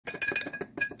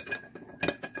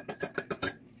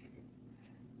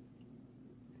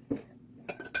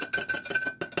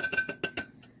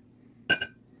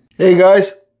Hey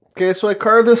guys, okay, so I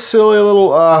carved this silly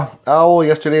little owl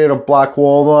yesterday out of black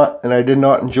walnut and I did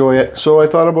not enjoy it. So I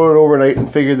thought about it overnight and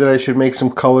figured that I should make some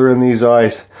color in these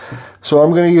eyes. So I'm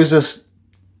going to use this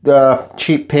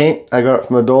cheap paint. I got it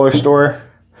from the dollar store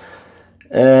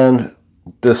and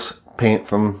this paint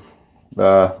from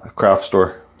the craft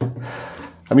store.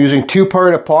 I'm using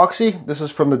 2-part epoxy. This is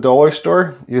from the dollar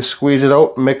store. You squeeze it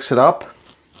out, mix it up.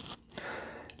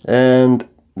 And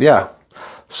yeah.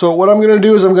 So what I'm going to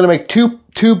do is I'm going to make two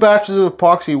batches of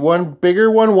epoxy, one bigger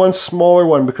one smaller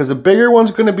one, because the bigger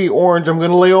one's going to be orange. I'm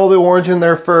going to lay all the orange in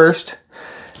there first.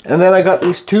 And then I got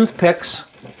these toothpicks.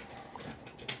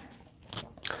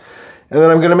 And then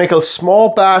I'm going to make a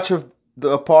small batch of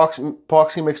the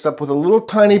epoxy mixed up with a little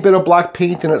tiny bit of black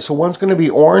paint in it. So one's going to be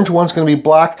orange, one's going to be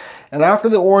black. And after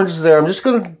the orange is there, I'm just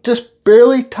going to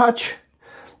barely touch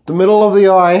the middle of the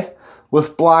eye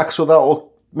with black, so that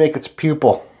will make its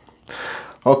pupil.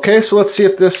 Okay, so let's see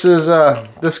if this is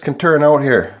this can turn out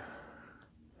here.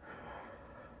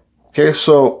 Okay,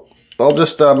 so I'll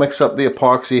just mix up the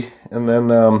epoxy and then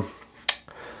I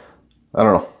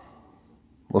don't know.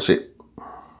 We'll see.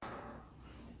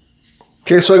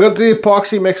 Okay, so I got the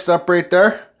epoxy mixed up right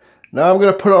there. Now I'm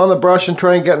gonna put it on the brush and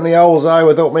try and get in the owl's eye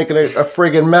without making a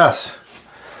friggin' mess.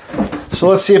 So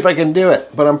let's see if I can do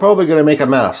it, but I'm probably gonna make a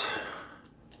mess.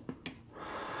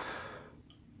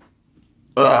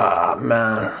 Ah,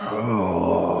 man.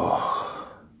 Oh.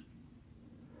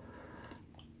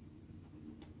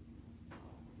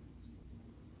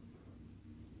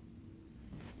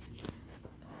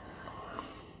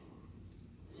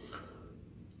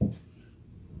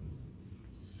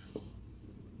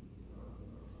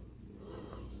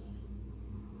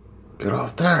 Get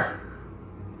off there.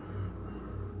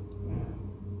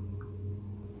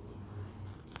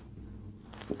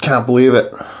 Can't believe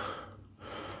it.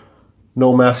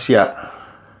 No mess yet.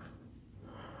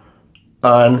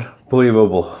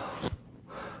 Unbelievable.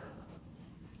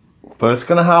 But it's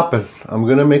gonna happen. I'm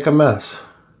gonna make a mess.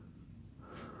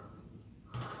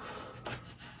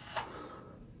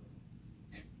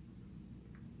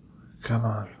 Come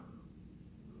on.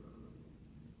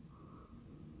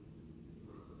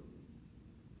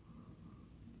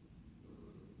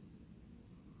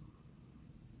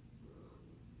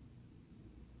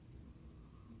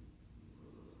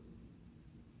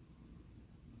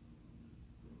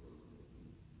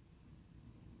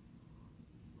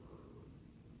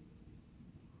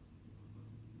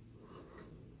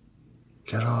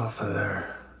 Get off of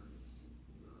there.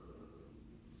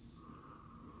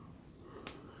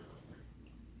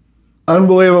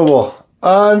 Unbelievable.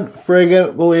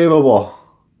 Unfriggin' believable.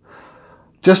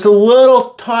 Just a little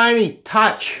tiny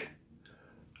touch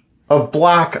of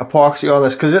black epoxy on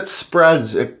this because it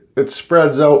spreads. It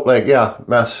spreads out like, yeah,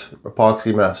 mess,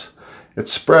 epoxy mess. It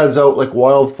spreads out like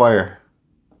wildfire.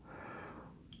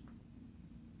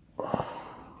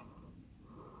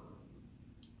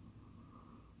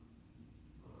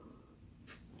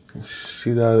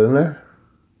 See that in there?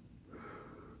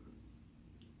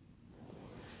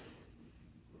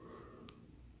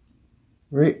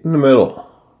 Right in the middle.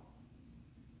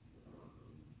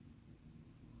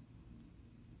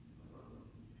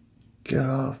 Get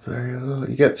off there,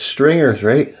 you get stringers,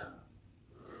 right?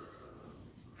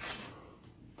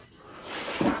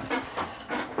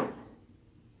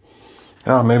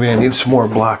 Oh, maybe I need some more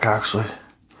black actually.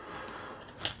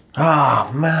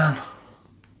 Ah, man.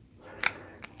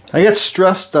 I get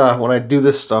stressed when I do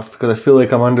this stuff because I feel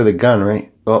like I'm under the gun,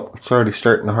 right? Oh, it's already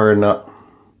starting to harden up.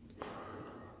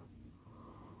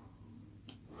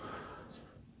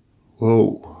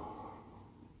 Whoa.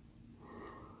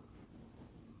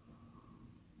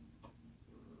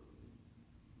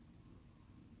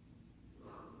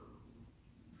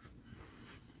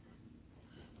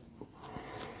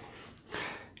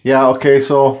 Yeah, okay,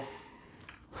 so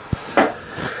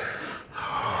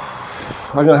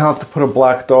I'm gonna have to put a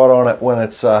black dot on it when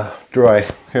it's dry.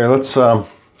 Here, let's damn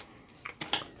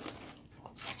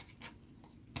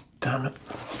it.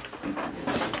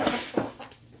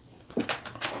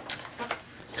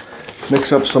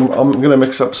 Mix up some, I'm gonna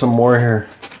mix up some more here.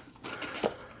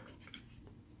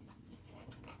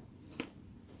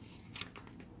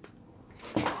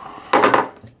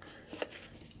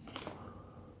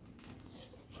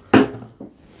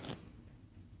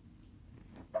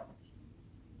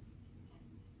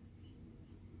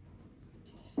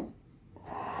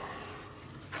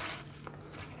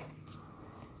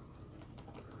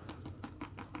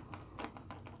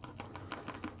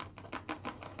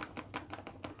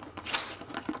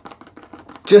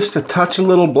 Just to touch a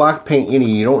little black paint you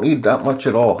need. You don't need that much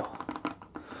at all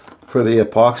for the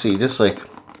epoxy. Just like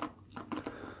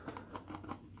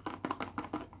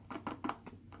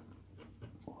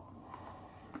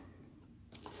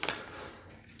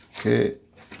Okay.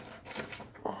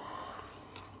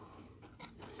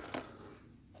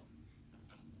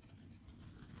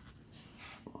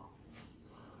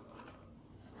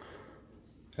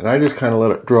 And I just kind of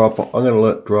let it drop. I'm going to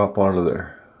let it drop onto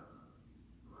there.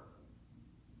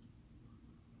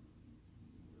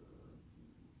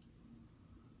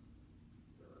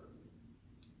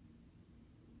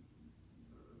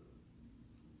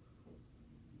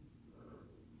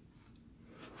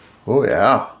 Oh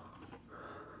yeah.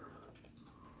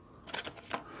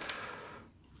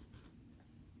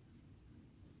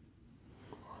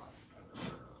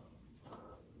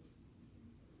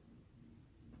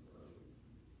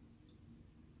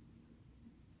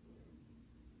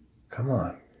 Come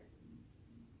on.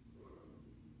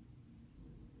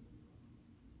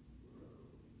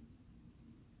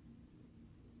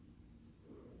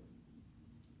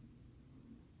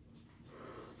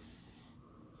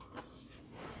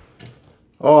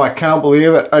 Oh, I can't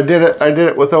believe it. I did it. I did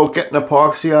it without getting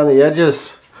epoxy on the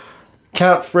edges.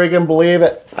 Can't friggin' believe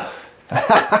it.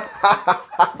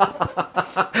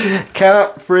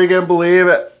 Can't friggin' believe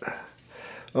it.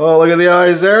 Oh, look at the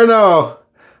eyes there now.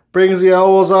 Brings the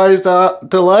owl's eyes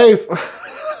to life.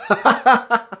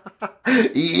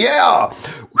 Yeah.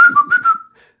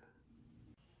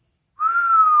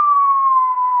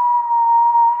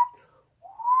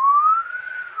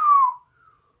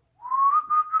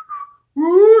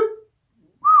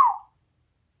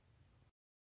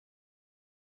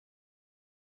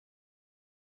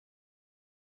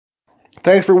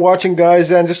 Thanks for watching,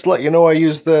 guys, and just to let you know, I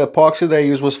used the epoxy that I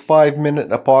used was 5-minute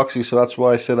epoxy, so that's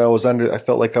why I said I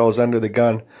felt like I was under the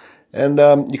gun. And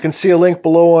you can see a link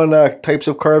below on types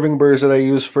of carving burrs that I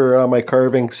use for my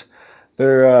carvings.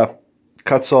 They're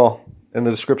Kutzall in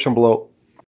the description below.